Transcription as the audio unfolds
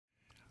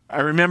I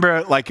remember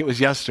it like it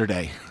was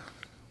yesterday.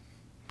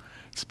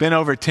 It's been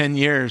over 10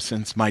 years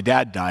since my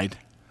dad died.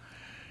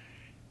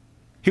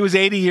 He was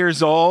 80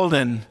 years old,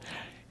 and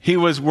he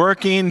was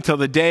working till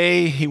the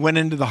day he went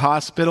into the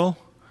hospital.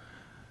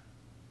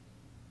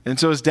 And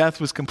so his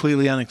death was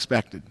completely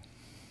unexpected.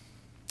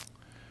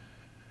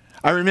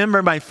 I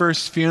remember my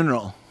first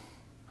funeral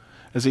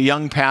as a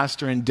young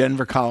pastor in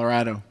Denver,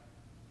 Colorado.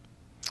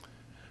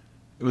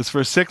 It was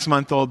for a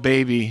 6-month-old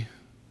baby.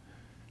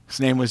 His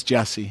name was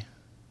Jesse.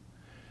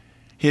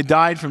 He had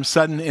died from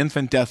sudden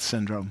infant death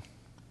syndrome.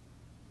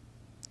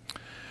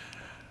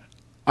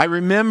 I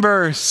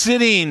remember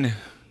sitting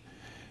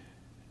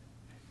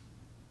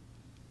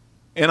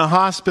in a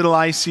hospital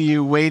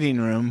ICU waiting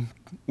room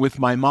with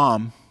my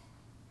mom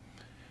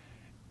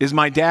as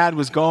my dad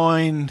was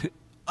going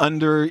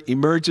under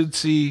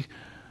emergency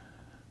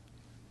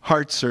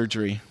heart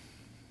surgery.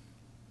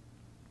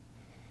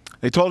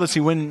 They told us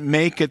he wouldn't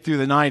make it through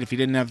the night if he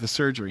didn't have the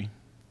surgery.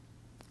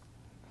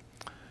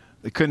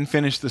 They couldn't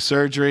finish the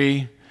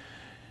surgery,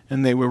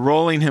 and they were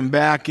rolling him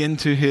back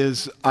into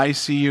his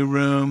ICU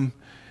room.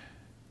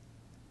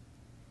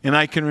 And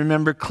I can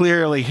remember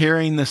clearly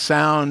hearing the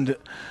sound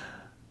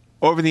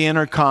over the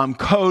intercom,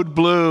 code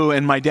blue,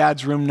 and my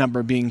dad's room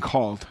number being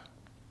called.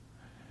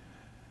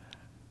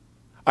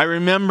 I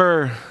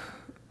remember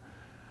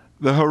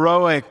the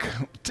heroic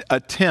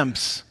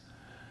attempts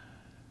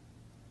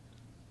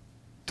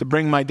to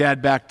bring my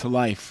dad back to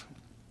life,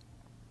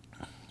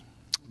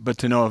 but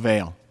to no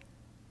avail.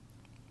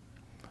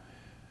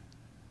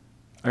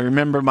 I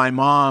remember my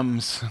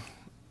mom's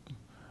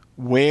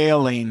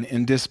wailing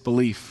in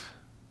disbelief.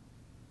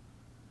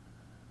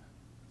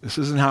 This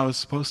isn't how it's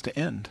supposed to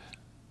end.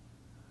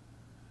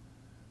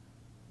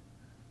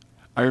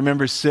 I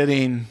remember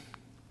sitting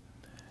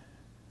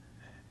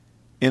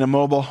in a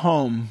mobile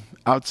home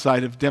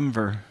outside of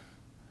Denver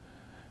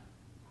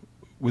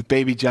with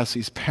baby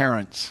Jesse's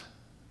parents.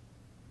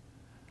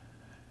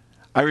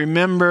 I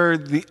remember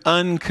the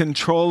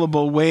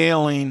uncontrollable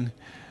wailing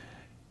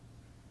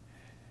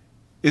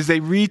as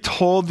they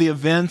retold the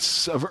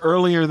events of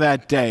earlier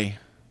that day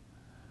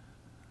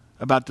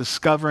about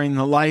discovering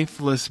the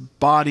lifeless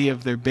body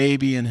of their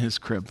baby in his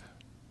crib.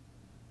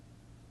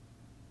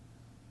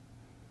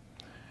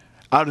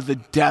 Out of the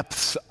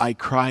depths I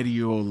cry to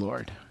you, O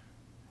Lord.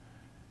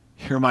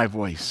 Hear my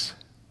voice.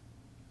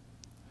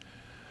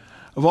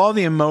 Of all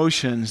the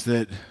emotions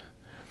that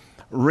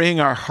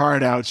wring our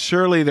heart out,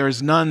 surely there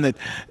is none that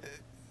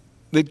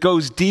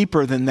goes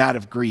deeper than that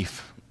of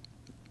grief.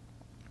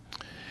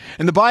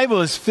 And the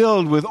Bible is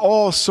filled with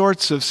all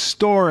sorts of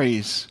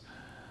stories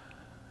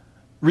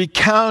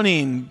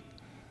recounting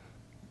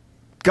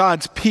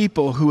God's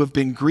people who have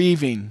been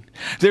grieving.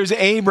 There's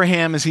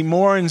Abraham as he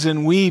mourns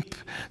and weeps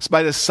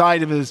by the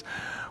side of his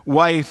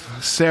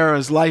wife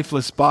Sarah's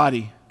lifeless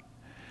body.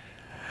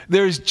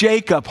 There's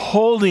Jacob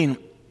clinging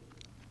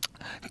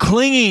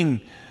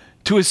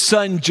to his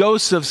son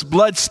Joseph's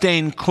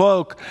bloodstained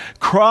cloak,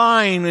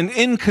 crying in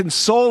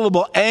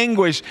inconsolable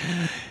anguish,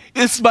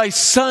 "It's my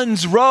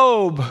son's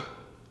robe."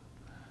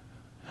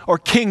 Or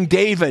King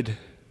David,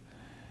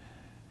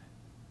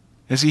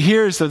 as he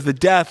hears of the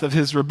death of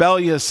his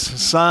rebellious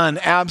son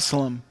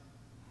Absalom.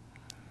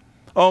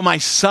 "Oh, my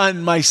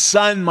son, my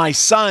son, my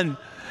son.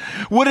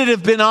 Would it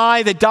have been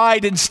I that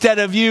died instead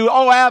of you?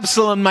 Oh,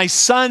 Absalom, my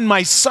son,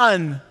 my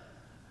son."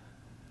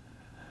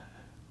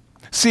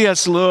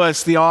 C.S.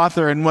 Lewis, the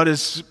author, in what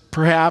is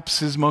perhaps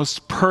his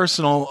most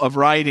personal of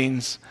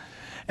writings,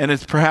 and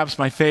it's perhaps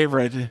my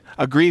favorite,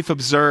 A Grief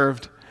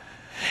Observed.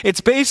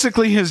 It's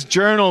basically his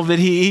journal that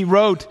he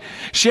wrote,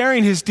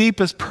 sharing his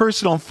deepest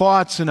personal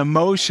thoughts and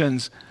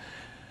emotions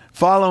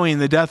following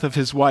the death of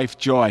his wife,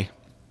 Joy.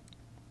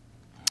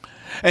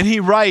 And he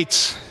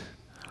writes,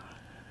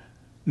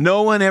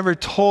 "No one ever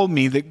told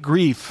me that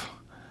grief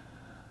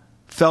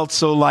felt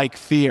so like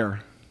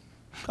fear.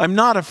 I'm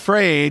not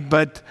afraid,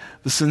 but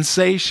the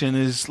sensation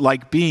is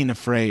like being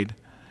afraid.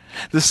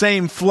 The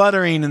same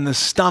fluttering in the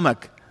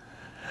stomach,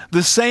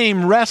 the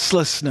same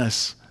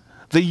restlessness,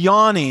 the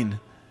yawning.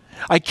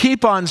 I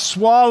keep on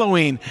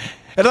swallowing.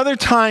 At other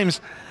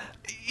times,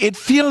 it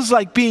feels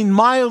like being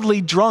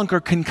mildly drunk or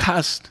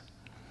concussed.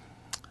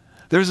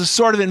 There's a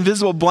sort of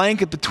invisible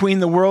blanket between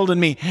the world and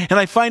me, and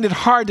I find it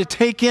hard to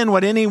take in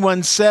what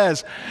anyone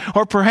says,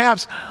 or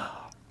perhaps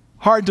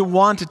hard to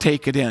want to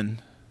take it in.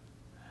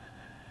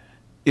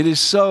 It is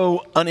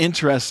so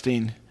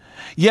uninteresting.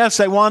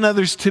 Yes, I want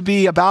others to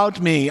be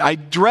about me. I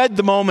dread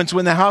the moments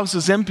when the house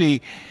is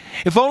empty.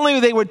 If only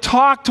they would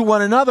talk to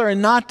one another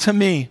and not to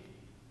me.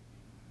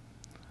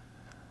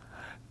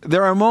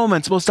 There are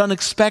moments, most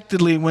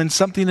unexpectedly, when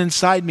something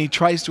inside me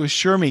tries to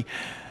assure me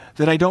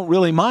that I don't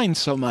really mind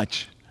so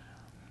much.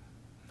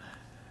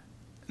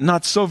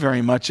 Not so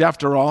very much,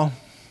 after all.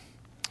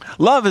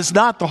 Love is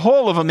not the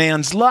whole of a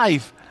man's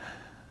life.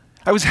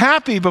 I was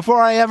happy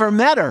before I ever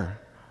met her.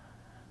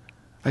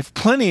 I have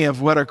plenty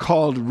of what are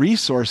called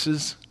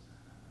resources.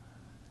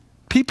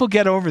 People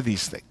get over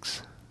these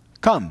things.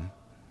 Come,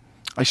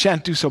 I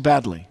shan't do so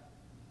badly.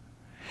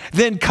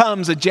 Then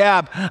comes a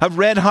jab of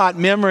red-hot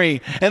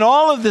memory, and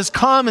all of this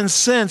common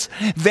sense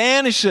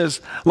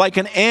vanishes like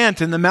an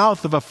ant in the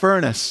mouth of a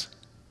furnace.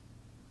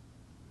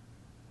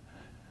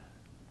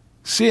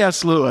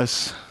 C.S.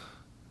 Lewis,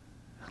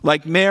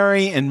 like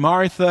Mary and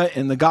Martha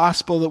in the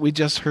gospel that we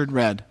just heard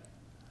read,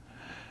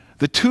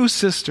 the two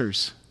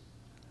sisters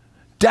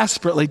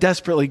desperately,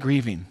 desperately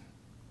grieving.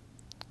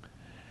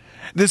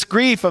 This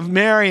grief of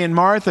Mary and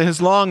Martha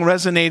has long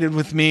resonated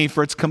with me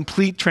for its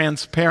complete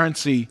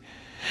transparency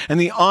and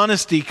the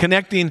honesty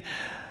connecting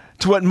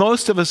to what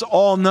most of us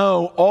all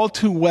know all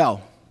too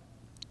well.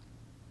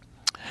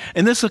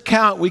 In this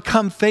account, we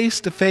come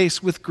face to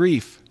face with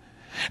grief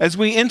as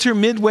we enter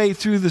midway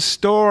through the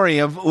story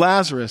of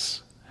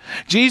Lazarus,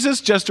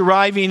 Jesus just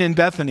arriving in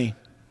Bethany.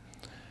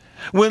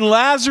 When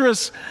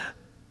Lazarus'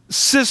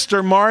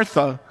 sister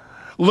Martha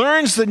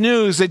learns the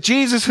news that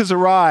Jesus has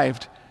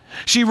arrived,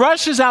 she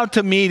rushes out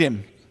to meet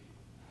him.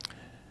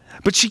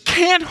 But she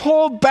can't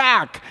hold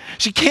back.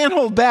 She can't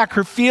hold back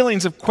her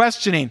feelings of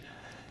questioning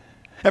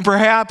and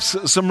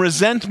perhaps some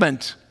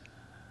resentment.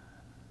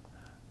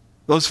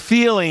 Those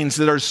feelings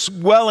that are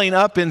swelling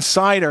up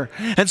inside her.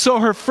 And so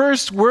her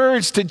first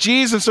words to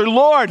Jesus are,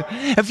 "Lord,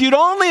 if you'd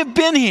only have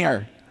been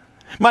here,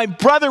 my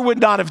brother would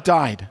not have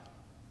died."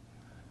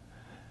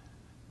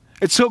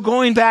 And so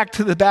going back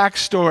to the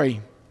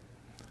backstory,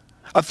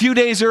 a few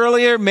days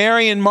earlier,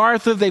 Mary and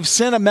Martha, they've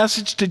sent a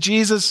message to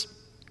Jesus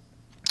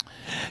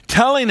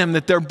telling him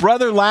that their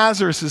brother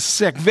Lazarus is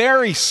sick,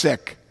 very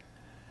sick.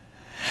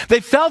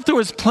 They felt there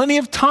was plenty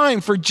of time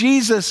for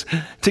Jesus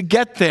to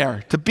get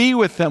there, to be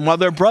with them while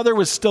their brother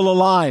was still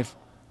alive.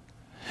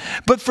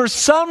 But for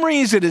some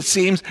reason, it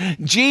seems,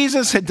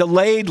 Jesus had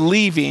delayed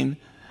leaving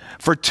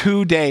for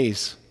 2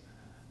 days.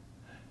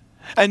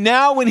 And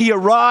now when he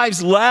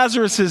arrives,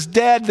 Lazarus is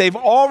dead. They've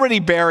already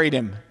buried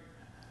him.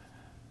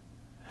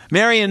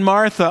 Mary and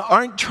Martha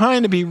aren't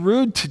trying to be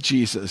rude to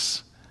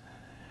Jesus,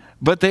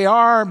 but they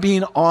are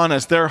being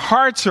honest. Their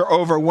hearts are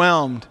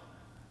overwhelmed.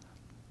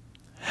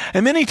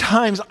 And many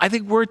times I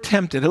think we're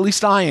tempted, at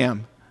least I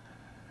am.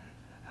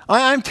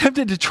 I'm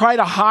tempted to try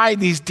to hide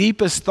these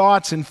deepest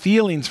thoughts and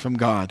feelings from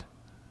God.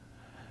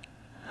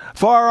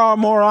 Far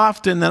more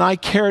often than I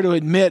care to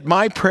admit,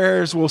 my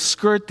prayers will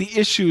skirt the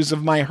issues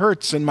of my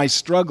hurts and my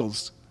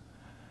struggles.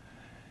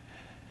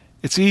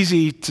 It's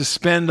easy to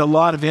spend a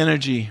lot of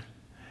energy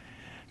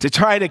to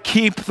try to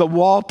keep the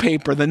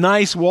wallpaper, the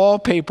nice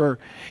wallpaper,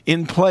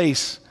 in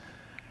place,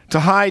 to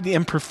hide the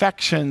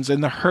imperfections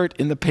and the hurt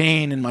and the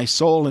pain in my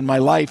soul, in my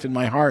life, in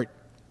my heart.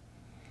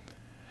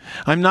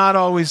 I'm not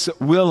always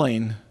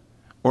willing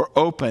or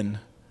open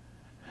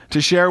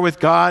to share with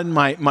God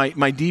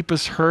my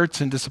deepest hurts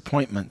and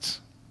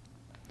disappointments.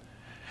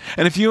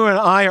 And if you and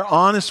I are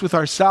honest with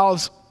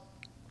ourselves,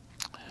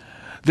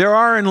 there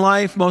are in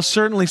life most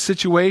certainly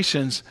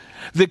situations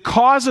that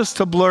cause us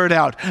to blurt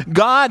out,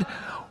 "God,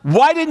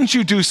 why didn't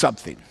you do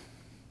something?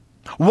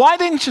 Why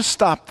didn't you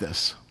stop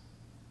this?"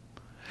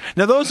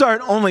 Now, those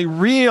aren't only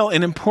real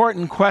and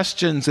important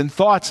questions and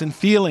thoughts and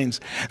feelings.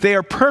 They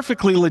are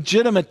perfectly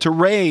legitimate to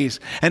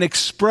raise and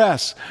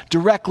express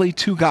directly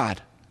to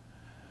God.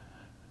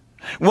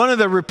 One of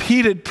the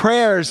repeated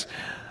prayers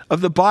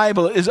of the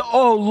Bible is,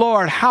 "Oh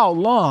Lord, how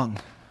long?"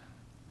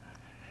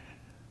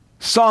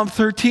 Psalm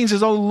 13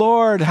 says, "Oh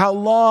Lord, how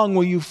long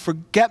will you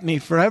forget me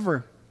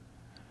forever?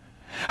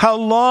 How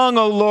long,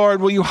 O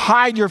Lord, will you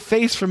hide your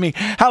face from me?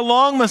 How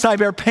long must I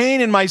bear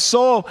pain in my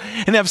soul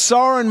and have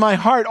sorrow in my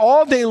heart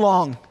all day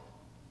long?"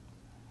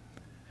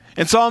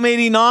 In Psalm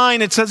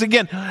 89, it says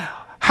again,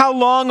 "How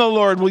long, O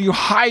Lord, will you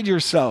hide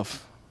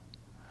yourself?"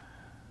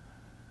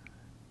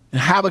 In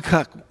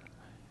Habakkuk,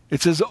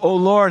 it says, "O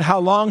Lord, how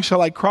long shall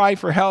I cry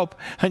for help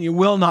and you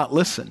will not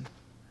listen?"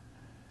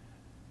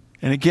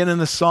 And again in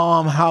the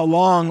Psalm, "How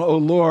long, O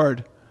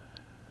Lord,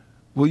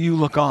 will you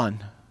look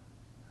on?"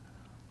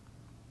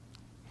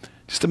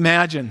 Just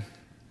imagine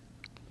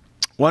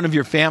one of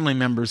your family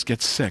members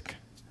gets sick.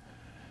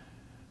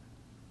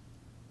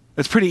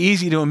 It's pretty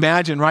easy to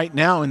imagine right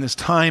now in this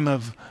time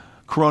of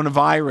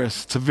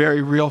coronavirus. It's a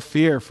very real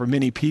fear for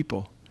many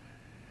people.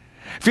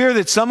 Fear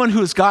that someone who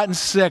has gotten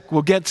sick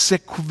will get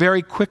sick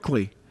very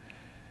quickly.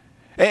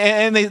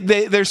 And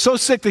they're so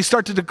sick they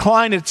start to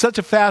decline at such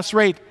a fast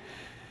rate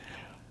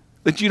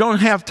that you don't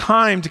have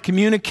time to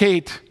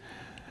communicate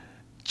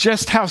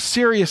just how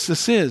serious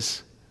this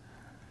is.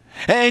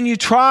 And you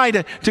try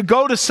to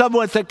go to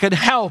someone that can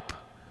help.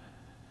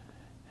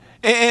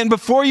 And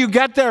before you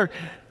get there,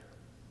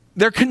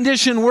 their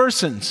condition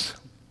worsens.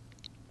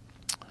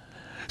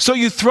 So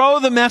you throw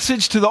the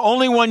message to the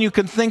only one you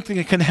can think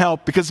that can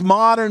help, because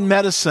modern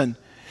medicine,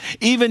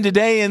 even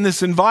today in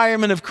this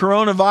environment of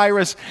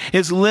coronavirus,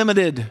 is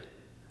limited.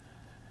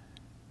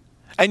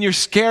 And you're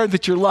scared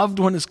that your loved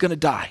one is going to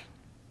die.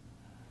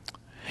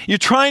 You're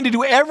trying to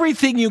do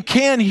everything you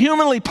can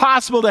humanly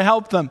possible to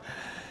help them.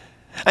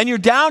 And you're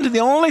down to the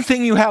only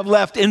thing you have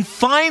left. And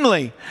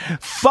finally,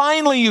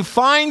 you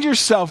find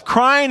yourself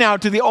crying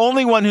out to the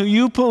only one who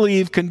you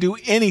believe can do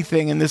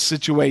anything in this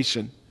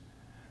situation.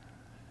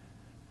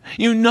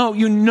 You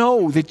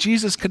know that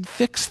Jesus could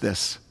fix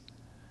this.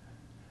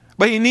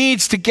 But he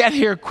needs to get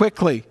here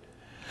quickly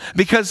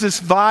because this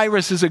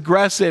virus is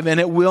aggressive and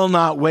it will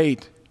not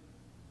wait.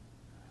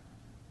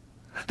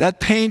 That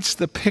paints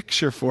the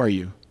picture for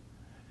you.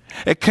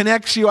 It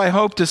connects you, I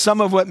hope, to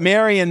some of what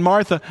Mary and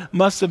Martha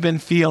must have been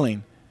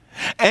feeling.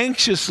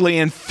 Anxiously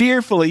and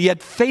fearfully,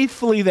 yet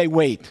faithfully they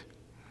wait.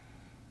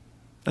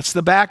 That's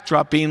the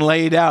backdrop being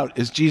laid out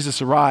as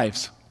Jesus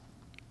arrives.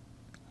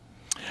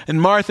 And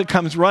Martha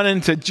comes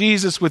running to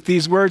Jesus with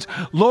these words,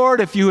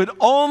 "Lord, if you had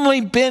only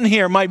been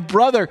here, my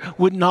brother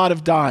would not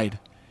have died."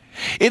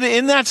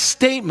 In that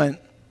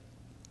statement,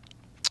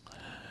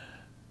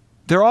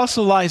 there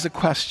also lies a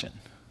question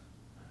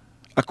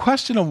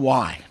of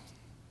why.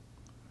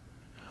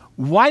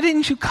 Why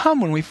didn't you come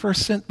when we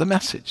first sent the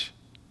message?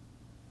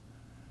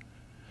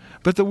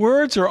 But the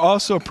words are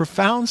also a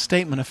profound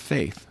statement of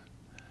faith.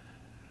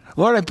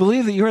 Lord, I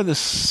believe that you are the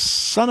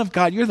Son of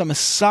God. You're the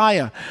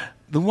Messiah,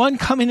 the one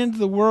coming into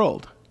the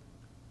world.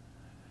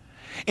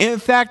 And in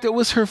fact, it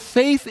was her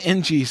faith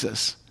in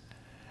Jesus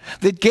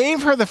that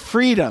gave her the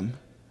freedom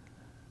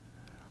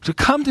to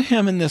come to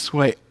him in this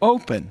way,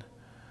 open,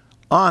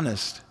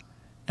 honest,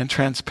 and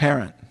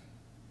transparent.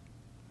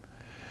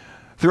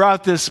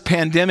 Throughout this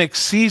pandemic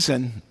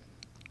season,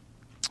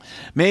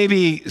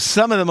 maybe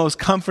some of the most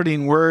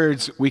comforting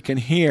words we can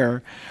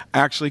hear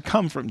actually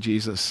come from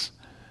Jesus.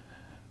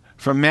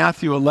 From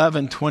Matthew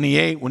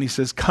 11:28, when he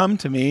says, "Come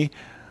to me,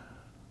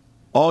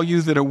 all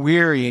you that are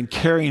weary and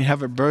carrying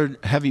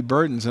heavy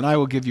burdens, and I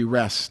will give you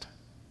rest."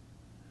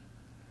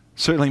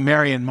 Certainly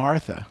Mary and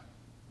Martha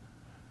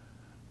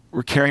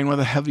were carrying one of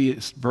the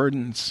heaviest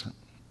burdens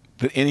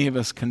that any of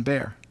us can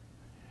bear: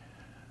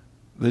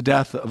 the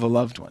death of a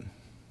loved one.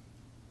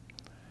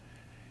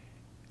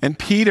 And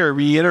Peter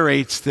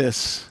reiterates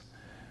this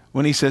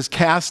when he says,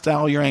 "Cast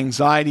all your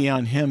anxiety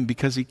on him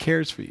because he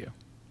cares for you."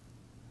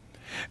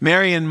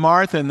 Mary and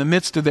Martha, in the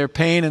midst of their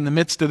pain, in the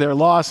midst of their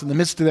loss, in the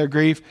midst of their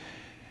grief,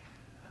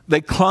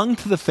 they clung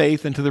to the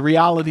faith and to the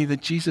reality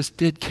that Jesus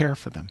did care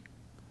for them.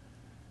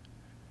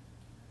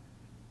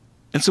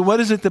 And so what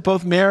is it that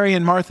both Mary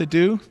and Martha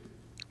do?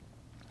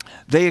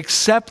 They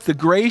accept the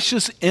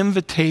gracious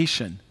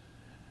invitation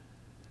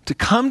to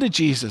come to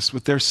Jesus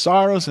with their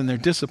sorrows and their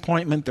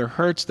disappointment, their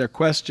hurts, their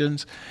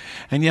questions,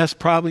 and yes,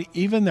 probably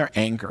even their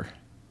anger.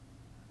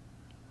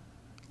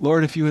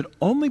 Lord, if you had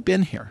only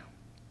been here.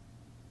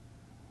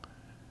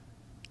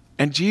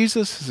 And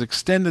Jesus has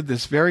extended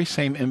this very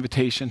same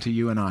invitation to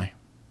you and I.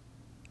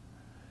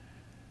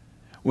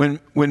 When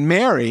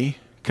Mary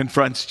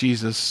confronts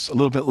Jesus a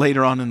little bit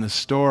later on in the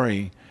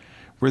story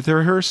with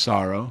her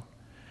sorrow,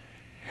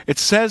 it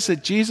says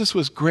that Jesus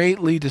was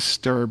greatly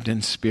disturbed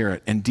in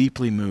spirit and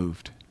deeply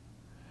moved.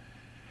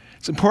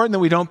 It's important that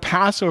we don't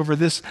pass over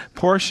this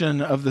portion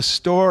of the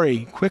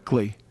story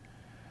quickly,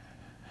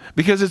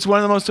 because it's one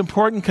of the most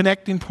important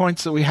connecting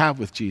points that we have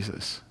with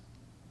Jesus.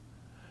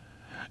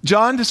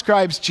 John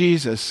describes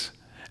Jesus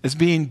as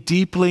being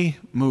deeply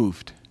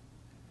moved.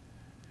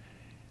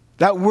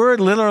 That word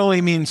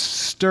literally means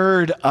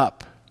stirred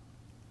up.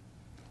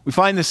 We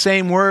find the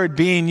same word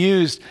being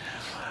used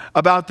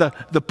about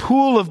the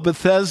pool of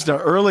Bethesda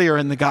earlier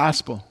in the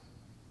gospel.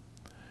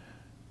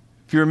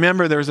 If you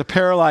remember, there was a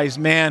paralyzed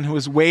man who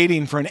was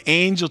waiting for an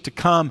angel to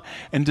come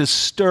and to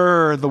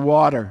stir the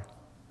water.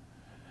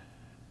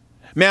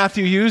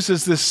 Matthew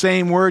uses this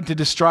same word to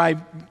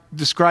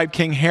describe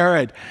King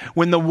Herod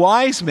when the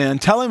wise men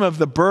tell him of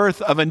the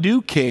birth of a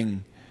new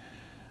king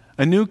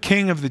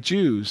of the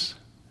Jews.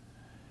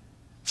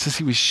 It says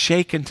he was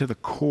shaken to the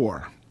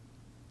core.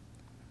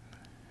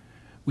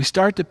 We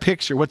start to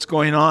picture what's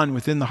going on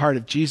within the heart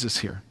of Jesus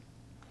here.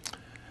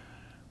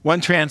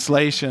 One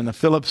translation, a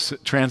Phillips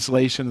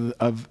translation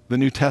of the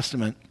New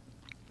Testament,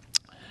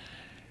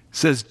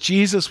 says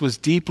Jesus was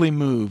deeply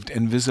moved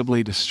and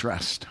visibly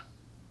distressed.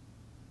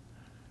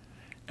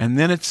 And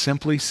then it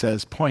simply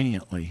says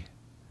poignantly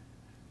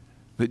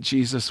that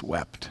Jesus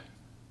wept.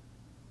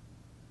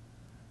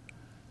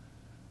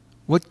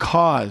 What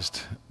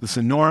caused this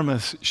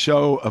enormous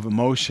show of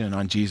emotion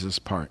on Jesus'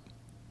 part?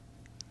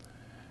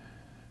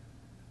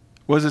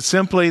 Was it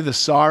simply the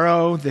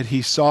sorrow that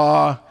he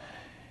saw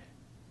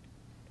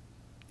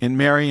in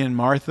Mary and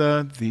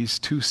Martha, these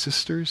two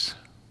sisters?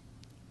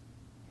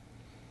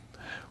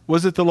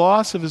 Was it the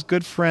loss of his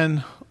good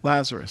friend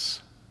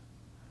Lazarus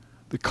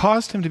that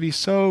caused him to be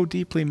so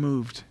deeply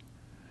moved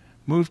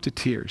to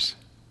tears?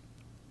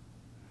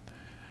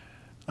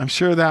 I'm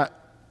sure that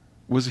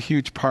was a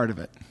huge part of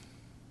it.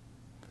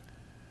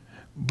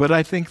 But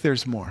I think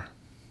there's more.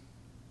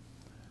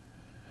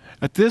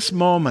 At this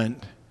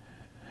moment,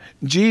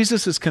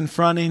 Jesus is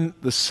confronting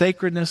the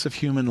sacredness of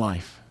human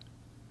life.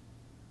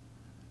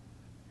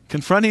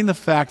 Confronting the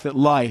fact that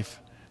life,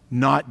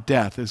 not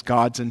death, is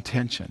God's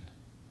intention.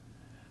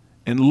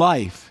 And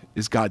life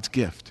is God's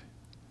gift.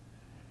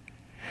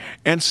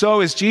 And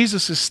so as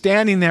Jesus is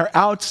standing there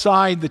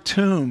outside the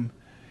tomb,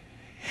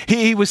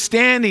 he was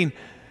standing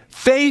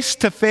face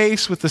to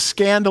face with the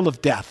scandal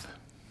of death.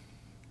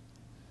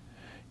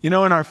 You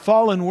know, in our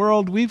fallen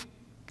world, we've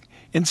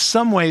in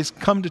some ways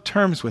come to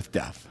terms with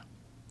death.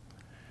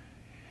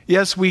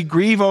 Yes, we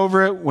grieve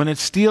over it when it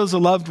steals a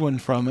loved one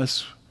from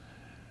us,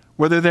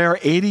 whether they're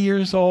 80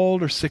 years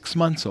old or 6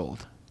 months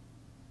old.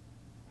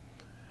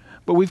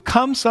 But we've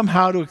come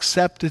somehow to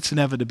accept its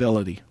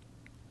inevitability.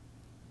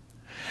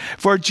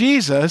 For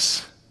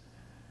Jesus,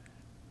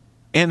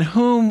 in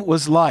whom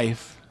was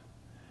life,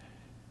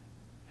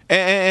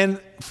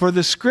 and for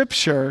the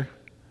Scripture,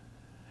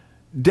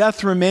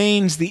 death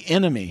remains the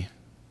enemy,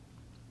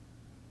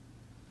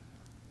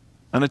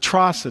 an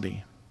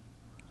atrocity,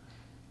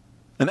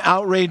 an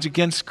outrage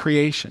against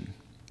creation.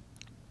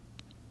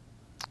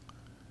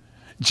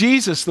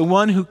 Jesus, the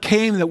one who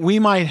came that we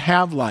might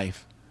have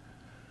life,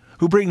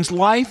 who brings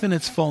life in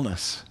its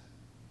fullness,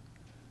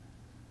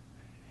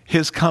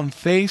 has come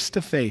face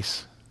to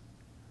face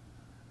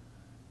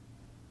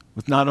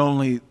with not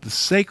only the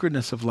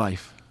sacredness of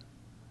life,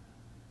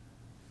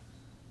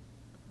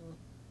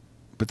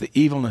 but the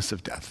evilness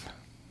of death.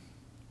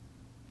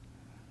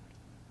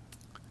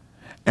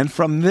 And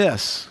from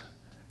this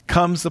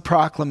comes the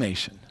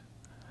proclamation,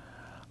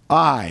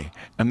 I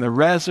am the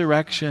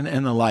resurrection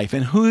and the life,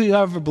 and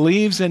whoever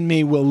believes in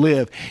me will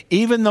live,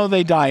 even though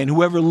they die, and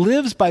whoever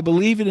lives by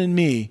believing in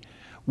me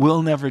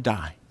will never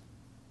die.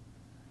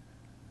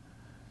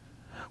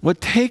 What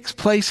takes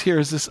place here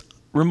is this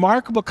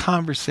remarkable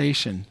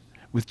conversation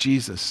with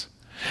Jesus.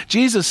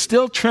 Jesus,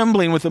 still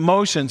trembling with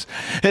emotions,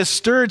 has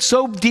stirred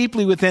so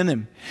deeply within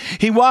him.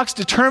 He walks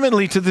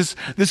determinedly to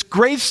this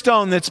great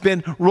stone that's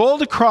been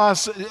rolled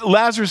across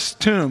Lazarus'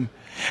 tomb.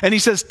 And he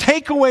says,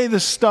 take away the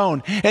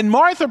stone. And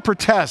Martha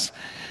protests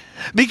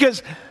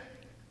because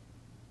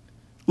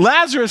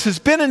Lazarus has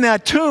been in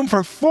that tomb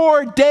for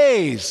 4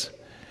 days.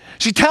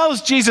 She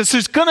tells Jesus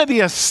there's going to be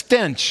a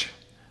stench.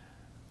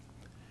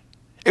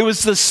 It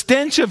was the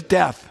stench of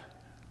death.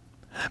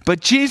 But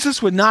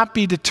Jesus would not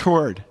be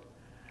deterred.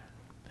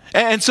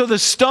 And so the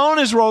stone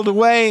is rolled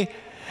away,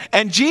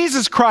 and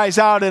Jesus cries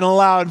out in a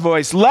loud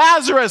voice,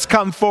 Lazarus,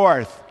 come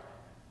forth.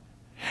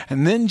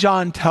 And then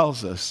John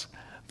tells us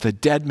the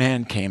dead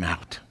man came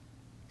out.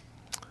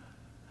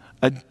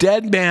 A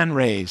dead man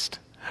raised,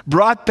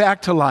 brought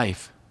back to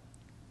life.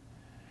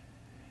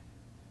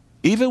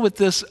 Even with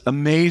this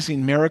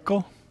amazing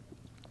miracle,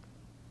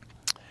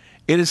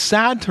 it is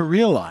sad to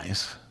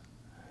realize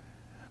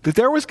that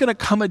there was going to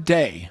come a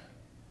day,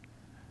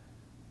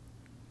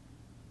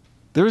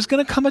 there was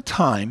going to come a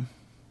time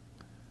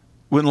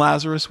when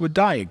Lazarus would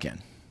die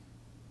again.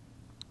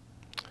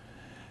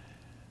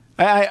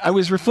 I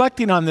was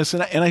reflecting on this,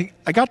 and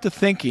I got to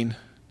thinking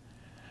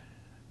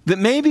that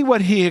maybe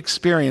what he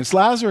experienced,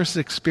 Lazarus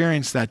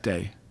experienced that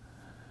day,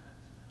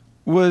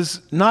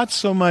 was not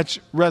so much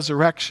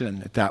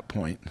resurrection at that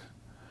point,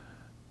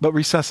 but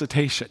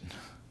resuscitation.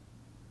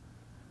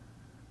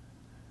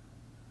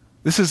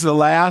 This is the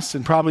last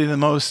and probably the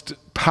most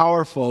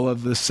powerful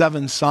of the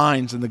 7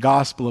 signs in the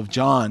Gospel of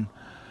John.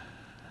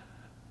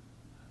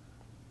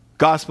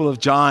 Gospel of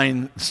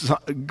John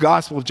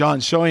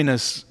showing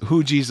us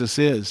who Jesus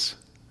is.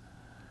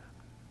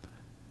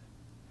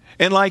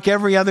 And like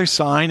every other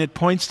sign, it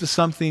points to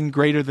something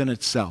greater than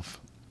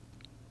itself.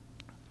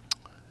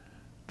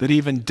 That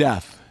even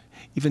death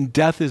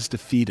is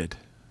defeated.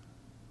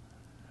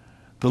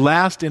 The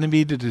last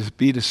enemy to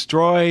be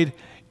destroyed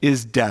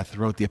is death,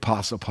 wrote the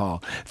Apostle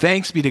Paul.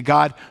 Thanks be to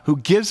God who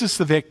gives us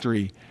the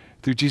victory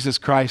through Jesus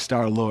Christ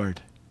our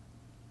Lord.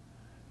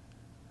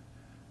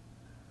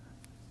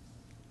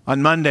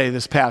 On Monday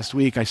this past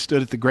week, I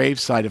stood at the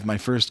gravesite of my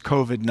first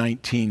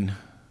COVID-19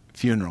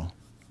 funeral.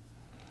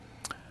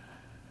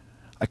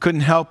 I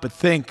couldn't help but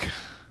think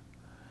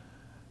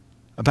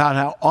about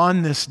how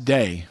on this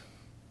day,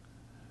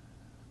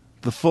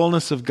 the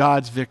fullness of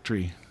God's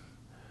victory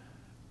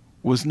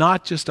was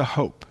not just a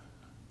hope,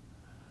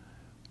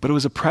 but it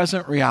was a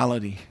present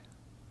reality,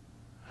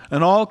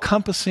 an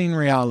all-encompassing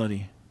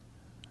reality.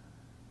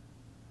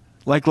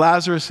 Like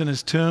Lazarus in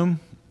his tomb,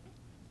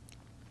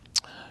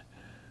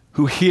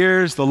 who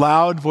hears the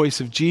loud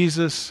voice of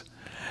Jesus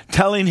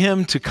telling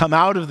him to come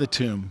out of the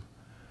tomb.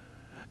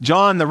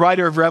 John, the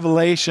writer of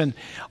Revelation,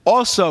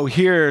 also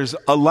hears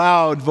a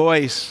loud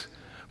voice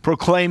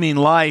proclaiming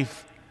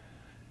life.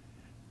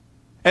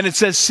 And it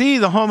says, see,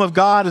 the home of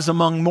God is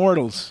among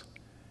mortals.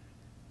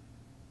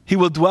 He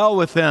will dwell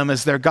with them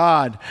as their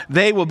God.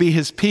 They will be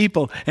his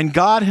people, and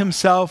God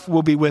himself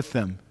will be with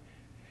them.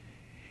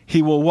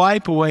 He will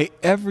wipe away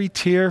every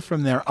tear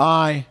from their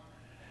eye,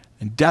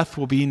 and death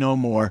will be no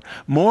more.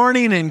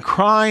 Mourning and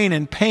crying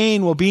and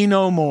pain will be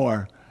no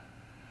more,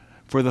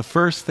 for the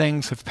first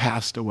things have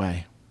passed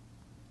away.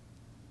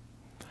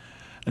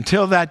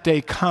 Until that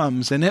day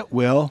comes, and it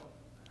will,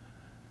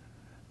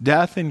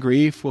 death and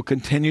grief will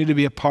continue to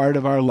be a part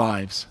of our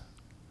lives.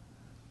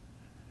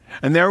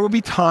 And there will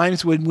be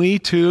times when we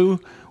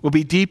too will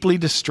be deeply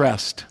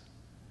distressed.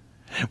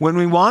 When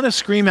we want to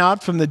scream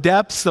out from the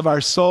depths of our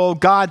soul,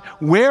 God,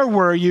 where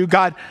were you?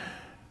 God,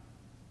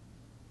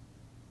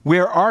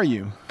 where are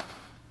you?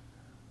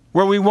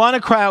 Where we want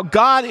to cry out,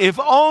 God, if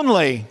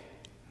only.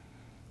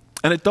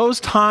 And at those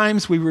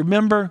times we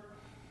remember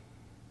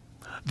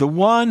the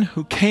one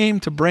who came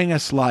to bring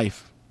us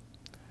life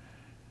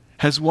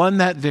has won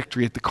that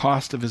victory at the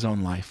cost of his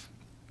own life.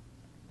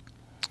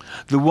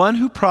 The one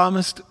who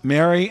promised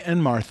Mary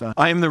and Martha,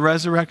 "I am the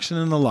resurrection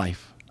and the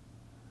life,"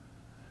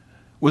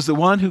 was the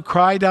one who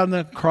cried on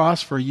the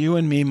cross for you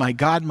and me, my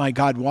God,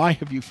 why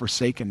have you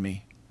forsaken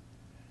me?"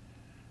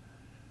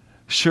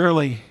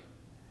 Surely,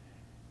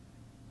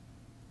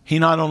 he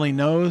not only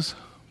knows,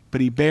 but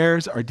he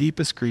bears our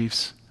deepest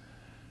griefs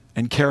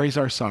and carries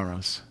our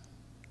sorrows.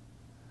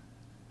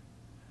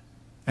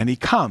 And he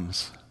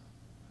comes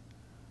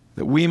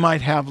that we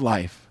might have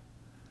life,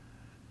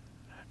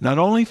 not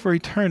only for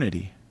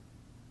eternity,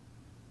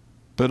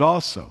 but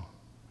also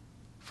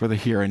for the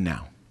here and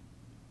now.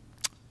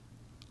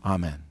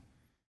 Amen.